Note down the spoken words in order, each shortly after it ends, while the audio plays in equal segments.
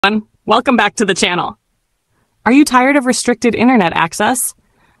Welcome back to the channel. Are you tired of restricted internet access?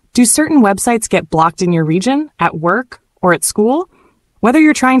 Do certain websites get blocked in your region, at work, or at school? Whether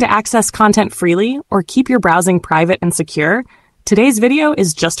you're trying to access content freely or keep your browsing private and secure, today's video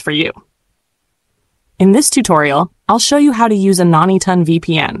is just for you. In this tutorial, I'll show you how to use AnonyTun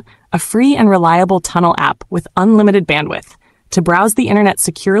VPN, a free and reliable tunnel app with unlimited bandwidth, to browse the internet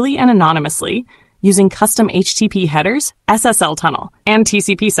securely and anonymously using custom HTTP headers, SSL tunnel, and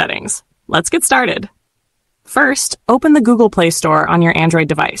TCP settings. Let's get started. First, open the Google Play Store on your Android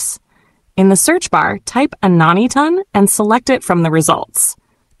device. In the search bar, type AnonyTun and select it from the results.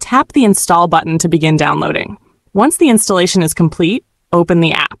 Tap the Install button to begin downloading. Once the installation is complete, open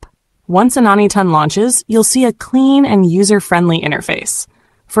the app. Once AnonyTun launches, you'll see a clean and user-friendly interface.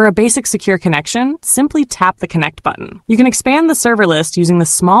 For a basic secure connection, simply tap the Connect button. You can expand the server list using the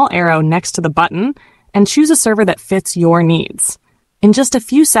small arrow next to the button and choose a server that fits your needs. In just a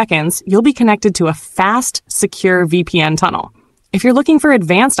few seconds, you'll be connected to a fast, secure VPN tunnel. If you're looking for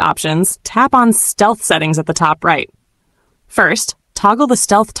advanced options, tap on Stealth settings at the top right. First, toggle the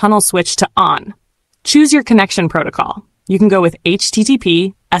Stealth tunnel switch to On. Choose your connection protocol. You can go with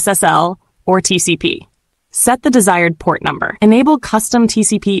HTTP, SSL, or TCP. Set the desired port number. Enable custom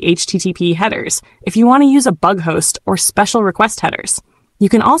TCP HTTP headers if you want to use a bug host or special request headers. You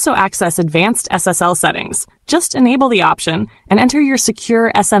can also access advanced SSL settings. Just enable the option and enter your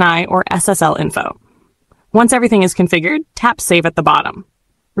secure SNI or SSL info. Once everything is configured, tap Save at the bottom.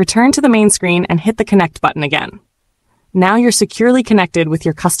 Return to the main screen and hit the Connect button again. Now you're securely connected with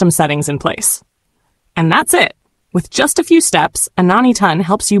your custom settings in place. And that's it. With just a few steps, AnonyTun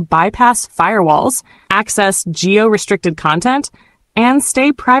helps you bypass firewalls, access geo-restricted content, and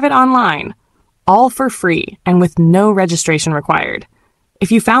stay private online, all for free and with no registration required.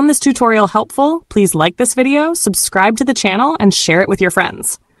 If you found this tutorial helpful, please like this video, subscribe to the channel, and share it with your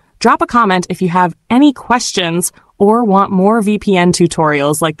friends. Drop a comment if you have any questions or want more VPN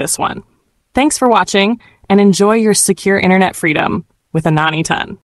tutorials like this one. Thanks for watching, and enjoy your secure internet freedom with AnonyTun.